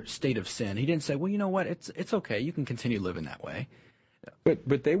in their state of sin. He didn't say, well, you know what, it's okay, you can continue living that way.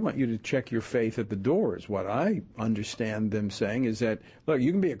 But they want you to check your faith at the door, is what I understand them saying, is that, look,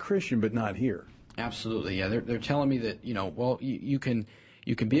 you can be a Christian, but not here. Absolutely, yeah. They're telling me that, well, you can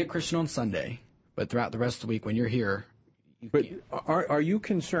be a Christian on Sunday, but throughout the rest of the week when you're here, you can't. Are you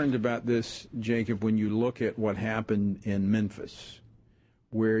concerned about this, Jacob, when you look at what happened in Memphis,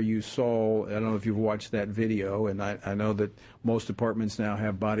 where you saw, I don't know if you've watched that video, and I know that most departments now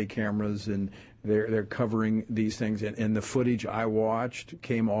have body cameras, and they're covering these things, and the footage I watched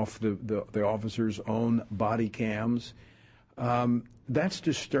came off the officers' own body cams. That's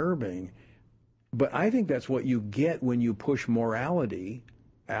disturbing, but I think that's what you get when you push morality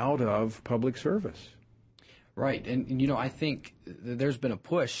out of public service. Right, and I think there's been a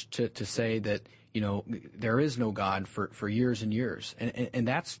push to say that there is no God for years and years, and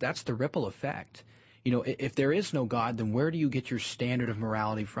that's the ripple effect. If there is no God, then where do you get your standard of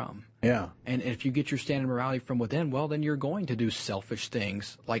morality from? Yeah. And if you get your standard of morality from within, well, then you're going to do selfish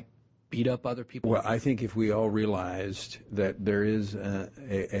things like beat up other people. Well, I think if we all realized that there is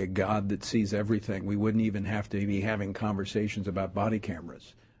a God that sees everything, we wouldn't even have to be having conversations about body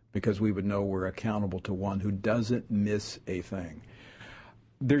cameras, because we would know we're accountable to one who doesn't miss a thing.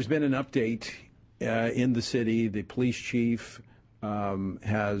 There's been an update in the city. The police chief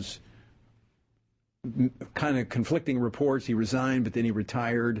has kind of conflicting reports. He resigned, but then he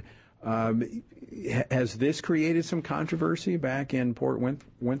retired. Has this created some controversy back in Port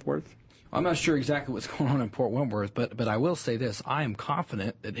Wentworth? I'm not sure exactly what's going on in Port Wentworth, but I will say this. I am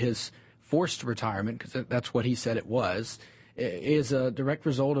confident that his forced retirement, because that's what he said it was, is a direct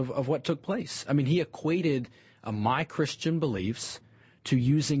result of what took place. I mean, he equated my Christian beliefs to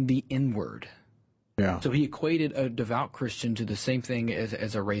using the N-word. Yeah. So he equated a devout Christian to the same thing as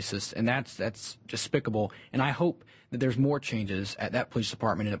a racist, and that's despicable. And I hope that there's more changes at that police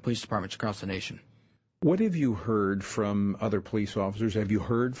department and at police departments across the nation. What have you heard from other police officers? Have you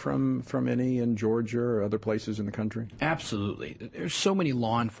heard from any in Georgia or other places in the country? Absolutely. There's so many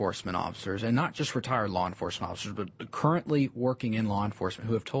law enforcement officers, and not just retired law enforcement officers, but currently working in law enforcement,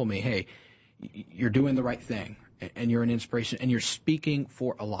 who have told me, hey, you're doing the right thing, and you're an inspiration, and you're speaking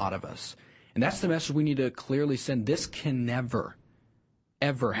for a lot of us. And that's the message we need to clearly send. This can never,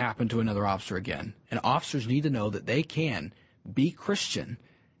 ever happen to another officer again. And officers need to know that they can be Christian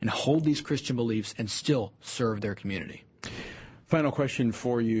and hold these Christian beliefs and still serve their community. Final question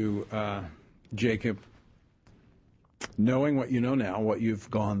for you, Jacob. Knowing what you know now, what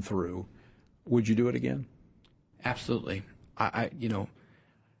you've gone through, would you do it again? Absolutely. I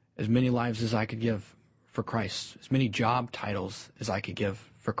as many lives as I could give for Christ, as many job titles as I could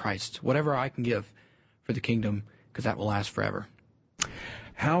give for Christ, whatever I can give for the kingdom, because that will last forever.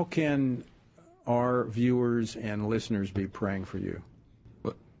 How can our viewers and listeners be praying for you?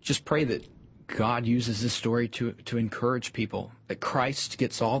 Well, just pray that God uses this story to encourage people, that Christ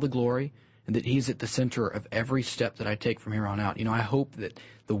gets all the glory, and that he's at the center of every step that I take from here on out. I hope that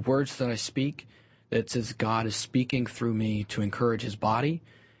the words that I speak, that it says God is speaking through me to encourage his body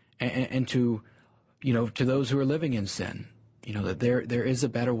and to those who are living in sin, that there is a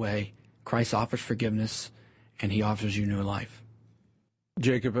better way. Christ offers forgiveness, and he offers you new life.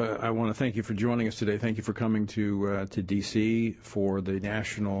 Jacob, I want to thank you for joining us today. Thank you for coming to D.C. for the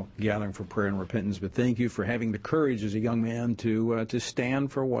National Gathering for Prayer and Repentance. But thank you for having the courage as a young man to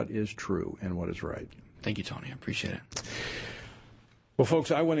stand for what is true and what is right. Thank you, Tony. I appreciate it. Well,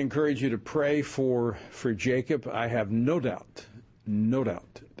 folks, I want to encourage you to pray for Jacob. I have no doubt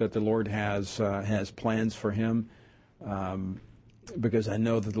that the Lord has plans for him, because I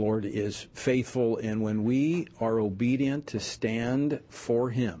know that the Lord is faithful, and when we are obedient to stand for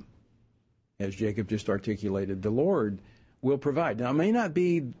him, as Jacob just articulated, the Lord will provide. Now,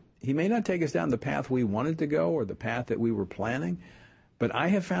 he may not take us down the path we wanted to go or the path that we were planning, but I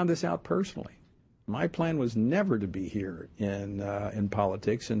have found this out personally. My plan was never to be here in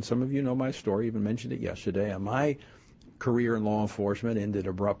politics, and some of you know my story, even mentioned it yesterday. My career in law enforcement ended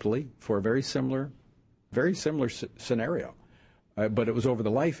abruptly for a very similar very similar scenario. But it was over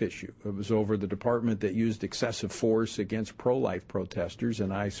the life issue. It was over the department that used excessive force against pro-life protesters,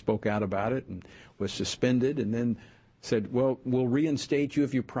 and I spoke out about it and was suspended and then said, well, we'll reinstate you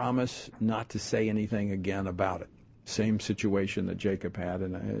if you promise not to say anything again about it. Same situation that Jacob had,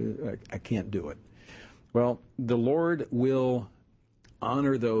 and I can't do it. Well, the Lord will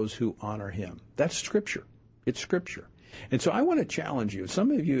honor those who honor him. That's Scripture. It's Scripture. And so I want to challenge you. Some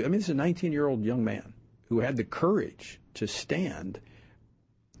of you, I mean, this is a 19-year-old young man who had the courage to stand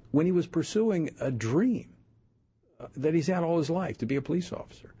when he was pursuing a dream that he's had all his life, to be a police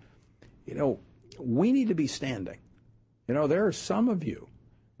officer. You know, we need to be standing. You know, there are some of you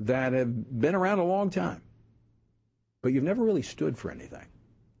that have been around a long time, but you've never really stood for anything.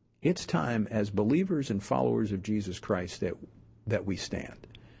 It's time as believers and followers of Jesus Christ that we stand.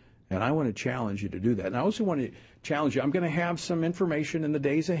 And I want to challenge you to do that. And I also want to challenge you. I'm going to have some information in the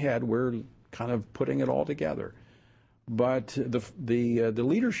days ahead. We're kind of putting it all together. But the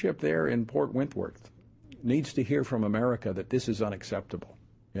leadership there in Port Wentworth needs to hear from America that this is unacceptable.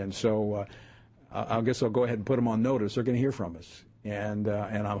 And so I guess I'll go ahead and put them on notice. They're going to hear from us. And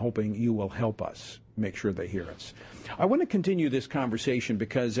I'm hoping you will help us make sure they hear us. I want to continue this conversation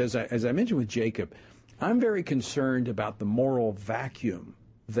because, as I mentioned with Jacob, I'm very concerned about the moral vacuum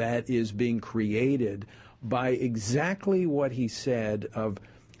that is being created by exactly what he said of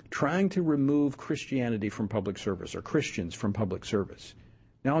trying to remove Christianity from public service, or Christians from public service.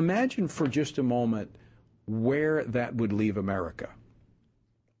 Now imagine for just a moment where that would leave America.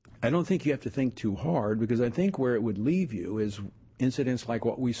 I don't think you have to think too hard, because I think where it would leave you is incidents like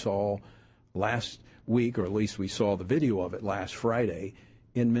what we saw last week, or at least we saw the video of it last Friday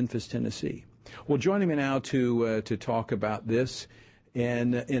in Memphis, Tennessee. Well, joining me now to talk about this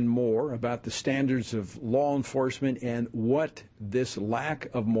and more about the standards of law enforcement and what this lack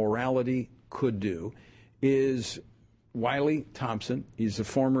of morality could do is Wiley Thompson. He's a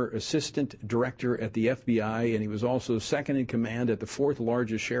former assistant director at the FBI, and he was also second in command at the fourth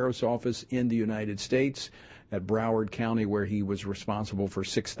largest sheriff's office in the United States at Broward County, where he was responsible for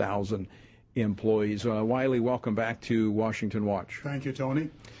 6,000 employees. Wiley, welcome back to Washington Watch. Thank you, Tony.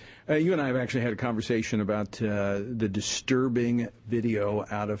 You and I have actually had a conversation about the disturbing video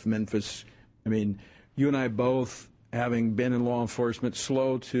out of Memphis. I mean, you and I both, having been in law enforcement,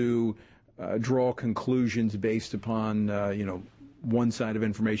 slow to draw conclusions based upon, one side of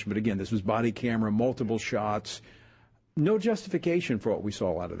information. But again, this was body camera, multiple shots. No justification for what we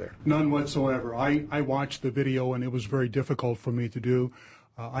saw out of there. None whatsoever. I watched the video, and it was very difficult for me to do.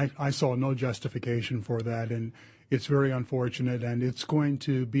 I saw no justification for that, and it's very unfortunate, and it's going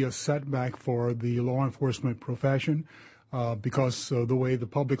to be a setback for the law enforcement profession because the way the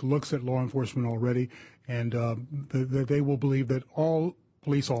public looks at law enforcement already, and they will believe that all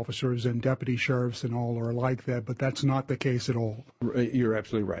police officers and deputy sheriffs and all are like that, but that's not the case at all. You're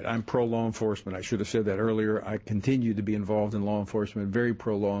absolutely right. I'm pro-law enforcement. I should have said that earlier. I continue to be involved in law enforcement, very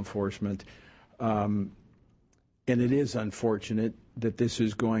pro-law enforcement. And it is unfortunate that this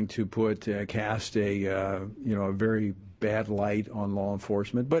is going to cast a very bad light on law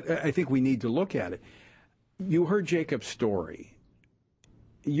enforcement. But I think we need to look at it. You heard Jacob's story.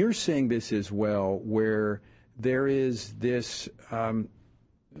 You're seeing this as well, where there is this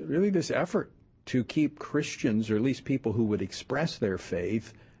this effort to keep Christians, or at least people who would express their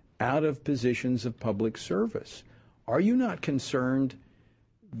faith, out of positions of public service. Are you not concerned?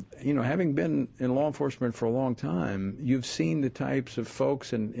 Having been in law enforcement for a long time, you've seen the types of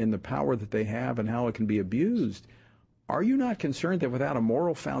folks and the power that they have and how it can be abused. Are you not concerned that without a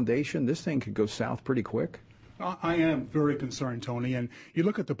moral foundation, this thing could go south pretty quick? I am very concerned, Tony. And you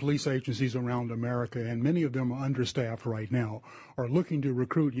look at the police agencies around America, and many of them are understaffed right now, are looking to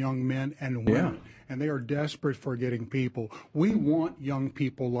recruit young men and women, and they are desperate for getting people. We want young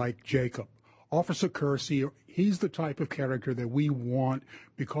people like Jacob. Officer Kersey, he's the type of character that we want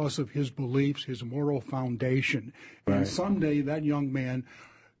because of his beliefs, his moral foundation. Right. And someday that young man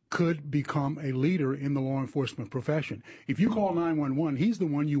could become a leader in the law enforcement profession. If you call 911, he's the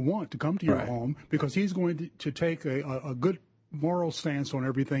one you want to come to your home because he's going to take a good moral stance on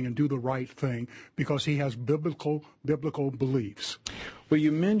everything and do the right thing because he has biblical beliefs. Well,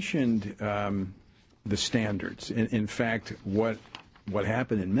 you mentioned the standards. In fact, what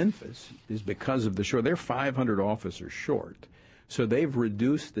happened in Memphis is because of the short. They're 500 officers short. So they've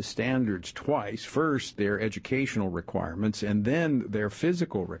reduced the standards twice. First, their educational requirements, and then their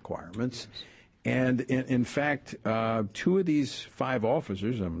physical requirements. And in fact, two of these 5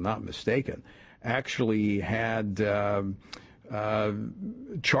 officers, if I'm not mistaken, actually had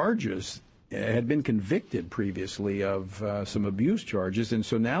charges, had been convicted previously of some abuse charges. And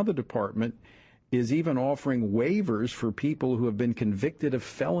so now the department is even offering waivers for people who have been convicted of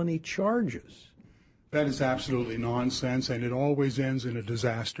felony charges. That is absolutely nonsense, and it always ends in a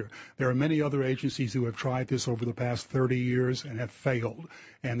disaster. There are many other agencies who have tried this over the past 30 years and have failed,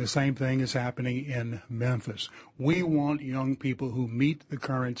 and the same thing is happening in Memphis. We want young people who meet the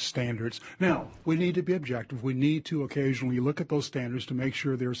current standards. Now, we need to be objective. We need to occasionally look at those standards to make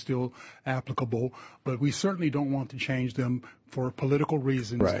sure they're still applicable, but we certainly don't want to change them for political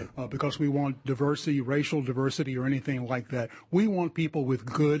reasons, right. Because we want diversity, racial diversity, or anything like that. We want people with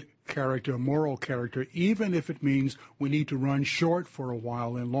good character, moral character, even if it means we need to run short for a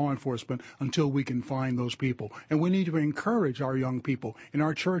while in law enforcement until we can find those people. And we need to encourage our young people in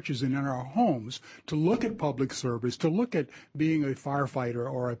our churches and in our homes to look at public service, to look at being a firefighter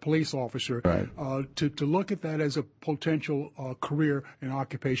or a police officer, right. To look at that as a potential career and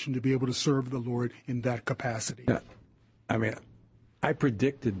occupation to be able to serve the Lord in that capacity. Yeah. I mean, I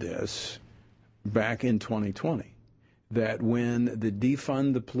predicted this back in 2020, that when the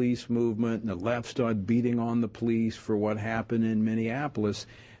defund the police movement and the left started beating on the police for what happened in Minneapolis,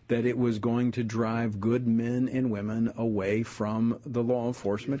 that it was going to drive good men and women away from the law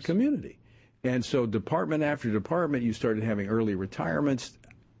enforcement community. And so department after department, you started having early retirements.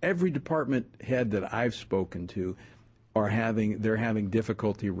 Every department head that I've spoken to they're having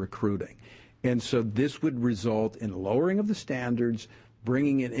difficulty recruiting. And so this would result in lowering of the standards,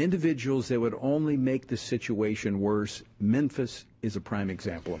 bringing in individuals that would only make the situation worse. Memphis is a prime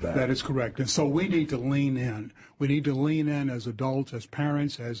example of that. That is correct. And so we need to lean in. We need to lean in as adults, as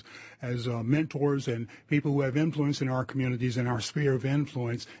parents, as mentors, and people who have influence in our communities, in our sphere of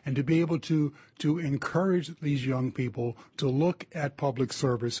influence, and to be able to encourage these young people to look at public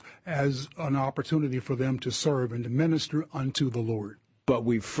service as an opportunity for them to serve and to minister unto the Lord. But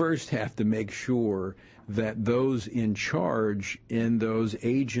we first have to make sure that those in charge in those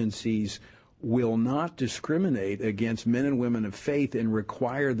agencies will not discriminate against men and women of faith and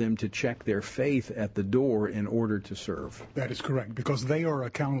require them to check their faith at the door in order to serve. That is correct, because they are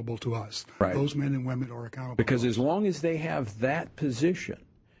accountable to us. Right. Those men and women are accountable because to us. As long as they have that position,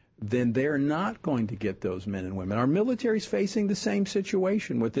 then they're not going to get those men and women. Our military's facing the same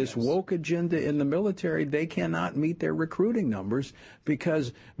situation with this woke agenda in the military. They cannot meet their recruiting numbers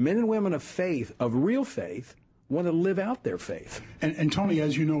because men and women of faith, of real faith, want to live out their faith. And Tony,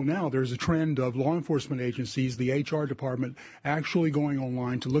 as you know now, there's a trend of law enforcement agencies, the HR department, actually going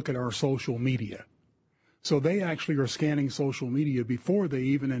online to look at our social media. So they actually are scanning social media before they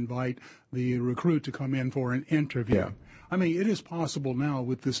even invite the recruit to come in for an interview. Yeah. I mean, it is possible now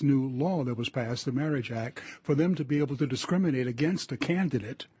with this new law that was passed, the Marriage Act, for them to be able to discriminate against a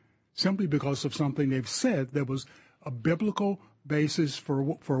candidate simply because of something they've said that was a biblical basis for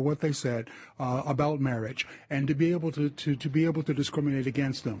what they said about marriage, and to be able to be able to discriminate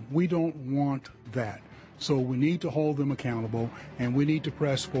against them. We don't want that. So we need to hold them accountable, and we need to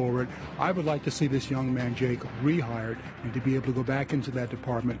press forward. I would like to see this young man, Jacob, rehired and to be able to go back into that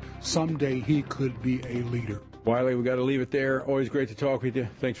department. Someday he could be a leader. Wiley, we've got to leave it there. Always great to talk with you.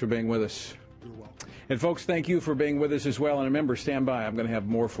 Thanks for being with us. You're welcome. And folks, thank you for being with us as well. And remember, stand by. I'm going to have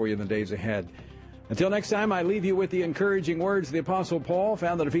more for you in the days ahead. Until next time, I leave you with the encouraging words of the Apostle Paul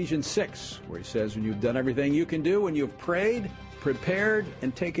found in Ephesians 6, where he says, when you've done everything you can do, when you've prayed, prepared,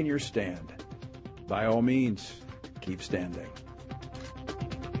 and taken your stand, by all means, keep standing.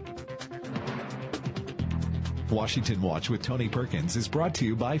 Washington Watch with Tony Perkins is brought to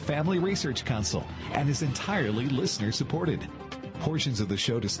you by Family Research Council and is entirely listener-supported. Portions of the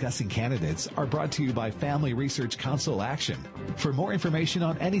show discussing candidates are brought to you by Family Research Council Action. For more information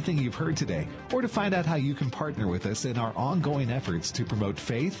on anything you've heard today, or to find out how you can partner with us in our ongoing efforts to promote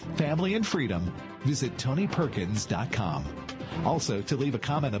faith, family, and freedom, visit TonyPerkins.com. Also, to leave a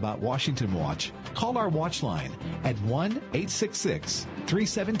comment about Washington Watch, call our watch line at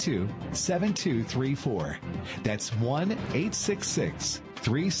 1-866-372-7234. That's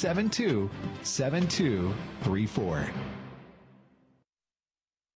 1-866-372-7234.